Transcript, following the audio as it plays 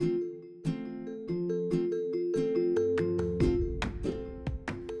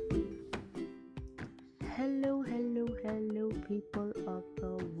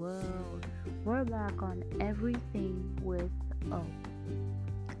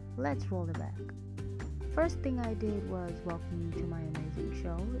let's roll it back. First thing I did was welcome you to my amazing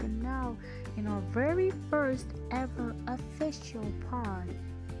show, and now, in our very first ever official pod,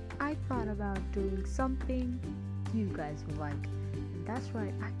 I thought about doing something you guys would like. And that's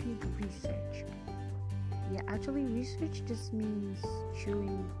right, I did research. Yeah, actually, research just means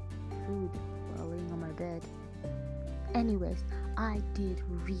chewing food while laying on my bed. Anyways, I did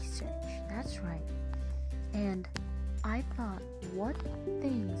research. That's right. And I thought, what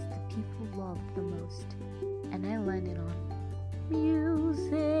things do people love the most? And I landed on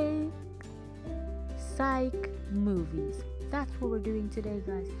music, psych, movies. That's what we're doing today,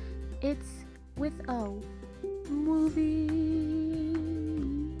 guys. It's with O, movies.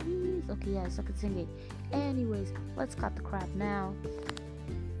 Okay, yeah, I suck at singing. Anyways, let's cut the crap now.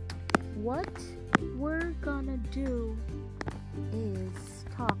 What we're gonna do is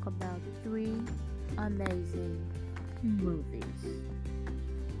talk about 3 amazing movies.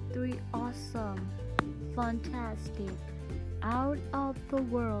 3 awesome, fantastic, out of the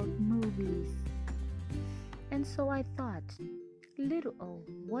world movies. And so I thought, little O,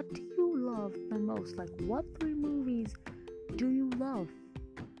 what do you love the most? Like, what 3 movies do you love?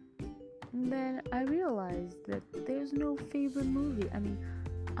 And then I realized that there's no favorite movie. I mean,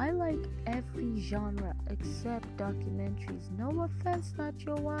 I like every genre except documentaries. No offense,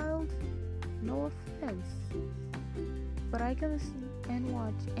 Nacho Wild. No offense. But I can listen and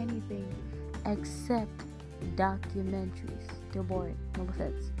watch anything except documentaries. Dear boy, no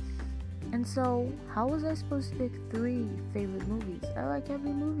offense. And so, how was I supposed to pick 3 favorite movies? I like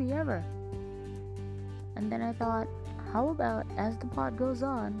every movie ever. And then I thought, how about as the pod goes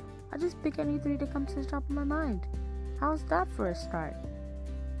on, I just pick any 3 that comes to the top of my mind. How's that for a start?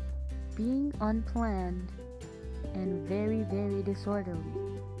 Being unplanned and very, very disorderly.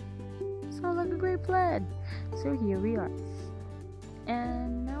 Sounds like a great plan. So here we are.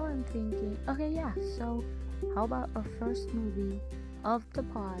 And now I'm thinking, okay, yeah, so how about our first movie of the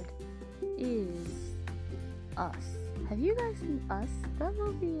pod is Us. Have you guys seen Us? That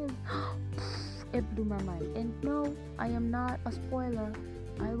movie is it blew my mind. And no, I am not a spoiler.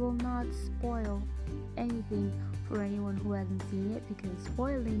 I will not spoil anything for anyone who hasn't seen it, because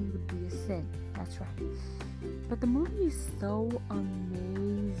spoiling would be a sin. That's right. But the movie is so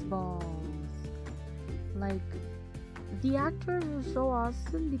amazeballs. Like, the actors are so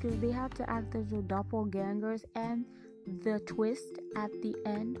awesome because they have to act as their doppelgangers, and the twist at the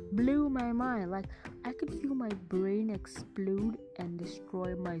end blew my mind. Like, I could feel my brain explode and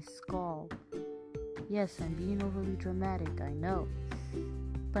destroy my skull. Yes, I'm being overly dramatic, I know.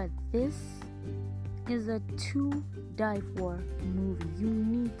 But this is a to die for movie. You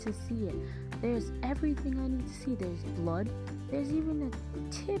need to see it. There's everything I need to see. There's blood. There's even a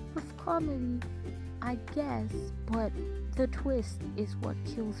tip of comedy, I guess, but the twist is what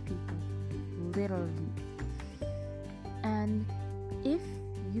kills people. Literally. And if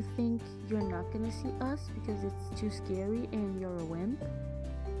you think you're not gonna see Us because it's too scary and you're a wimp,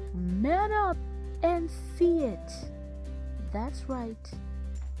 man up and see it. That's right.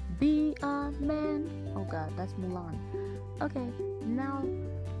 Be a man. Oh god, that's Mulan. Okay, now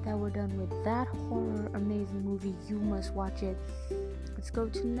that we're done with that horror amazing movie, you must watch it. Let's go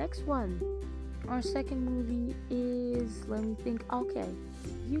to the next one. Our second movie is, let me think. Okay,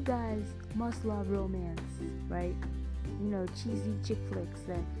 you guys must love romance, right? You know, cheesy chick flicks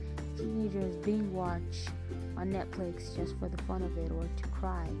that teenagers binge watch on Netflix just for the fun of it or to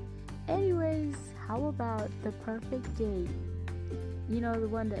cry. Anyways, how about The Perfect Date? You know, the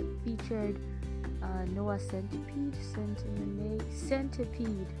one that featured Noah Centipede.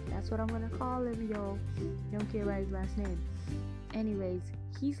 That's what I'm gonna call him, yo. Don't care about his last name. Anyways,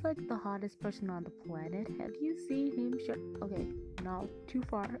 he's like the hottest person on the planet. Have you seen him? Okay, no, too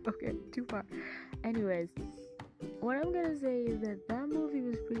far. Okay, too far. Anyways, what I'm gonna say is that that movie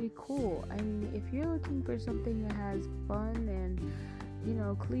was pretty cool. I mean, if you're looking for something that has fun and, you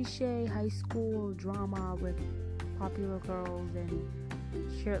know, cliche high school drama with popular girls and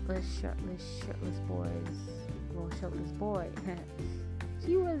shirtless boys. Well, shirtless boy.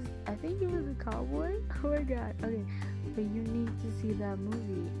 I think he was a cowboy. Oh my god. Okay, but you need to see that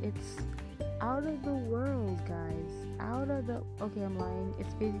movie. It's out of the world, guys. Okay, I'm lying.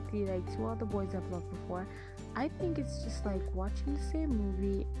 It's basically like 2 other boys I've loved before. I think it's just like watching the same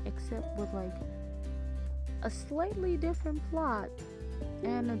movie, except with like a slightly different plot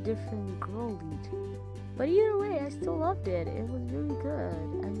and a different girl lead. But either way, I still loved it. It was really good.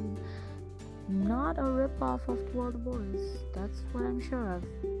 I mean, not a rip-off of 2 Other Boys. That's what I'm sure of.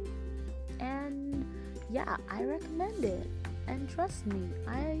 And yeah, I recommend it. And trust me,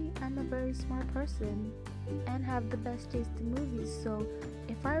 I am a very smart person and have the best taste in movies. So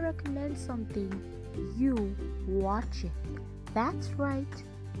if I recommend something, you watch it. That's right.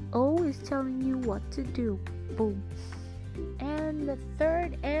 O is telling you what to do. Boom. And the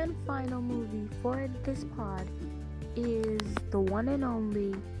third and final movie for this pod is the one and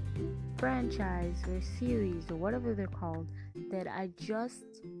only franchise or series or whatever they're called that I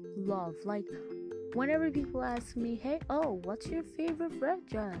just love. Like, whenever people ask me, hey, what's your favorite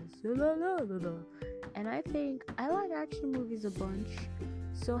franchise? And I think I like action movies a bunch.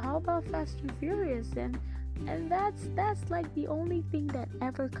 So how about Fast and Furious? And that's like the only thing that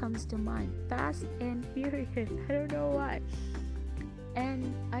ever comes to mind. Fast and Furious. I don't know why.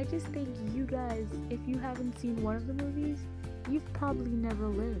 And I just think you guys, if you haven't seen one of the movies, you've probably never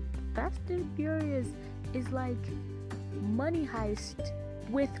lived. Fast and Furious is like money heist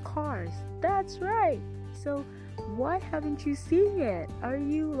with cars. That's right. So why haven't you seen it? Are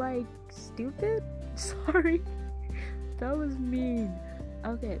you like stupid? Sorry. That was mean.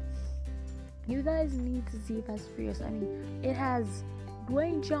 Okay. You guys need to see Fast and Furious. I mean, it has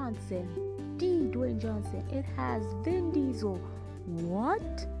Dwayne Johnson. Dwayne Johnson. It has Vin Diesel.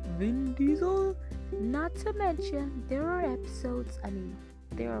 What? Vin Diesel? Not to mention, there are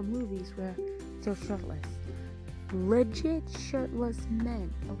there are movies where they're shirtless. Legit shirtless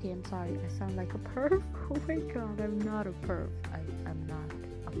men. Okay, I'm sorry. I sound like a perv. Oh my god, I'm not a perv. I'm not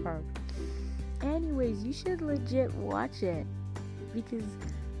a perv. Anyways, you should legit watch it. Because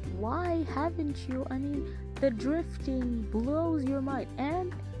why haven't you? I mean, the drifting blows your mind.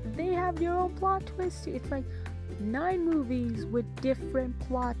 And they have their own plot twist. It's like 9 movies with different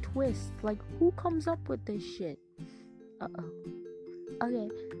plot twists. Like, who comes up with this shit? Okay,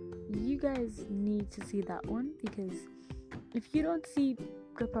 you guys need to see that one, because if you don't see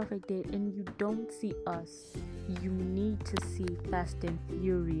The Perfect Date and you don't see Us, you need to see Fast and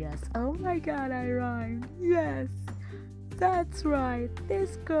Furious. Oh my god, I rhymed. Yes, that's right.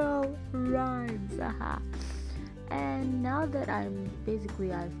 This girl rhymes. Aha. And now that I'm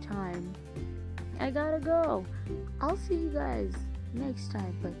basically out of time, I gotta go. I'll see you guys next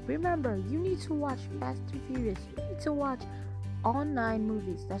time. But remember, you need to watch Fast and Furious. You need to watch all 9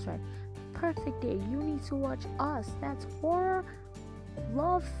 movies. That's right. Perfect Day. You need to watch Us. That's horror,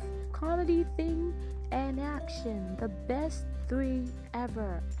 love, comedy thing, and action. The best 3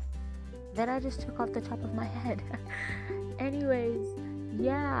 ever that I just took off the top of my head. Anyways,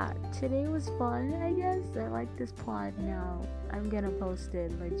 yeah, today was fun, I guess. I like this pod now. I'm gonna post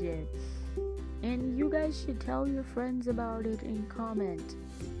it legit. And you guys should tell your friends about it and comment.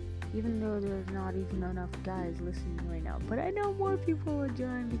 Even though there's not even enough guys listening right now. But I know more people will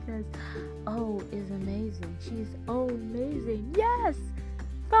join because O is amazing. She's amazing. Yes!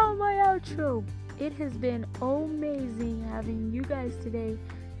 Found my outro. It has been amazing having you guys today.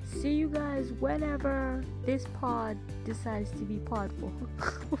 See you guys whenever this pod decides to be podful.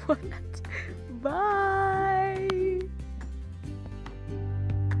 What? Bye!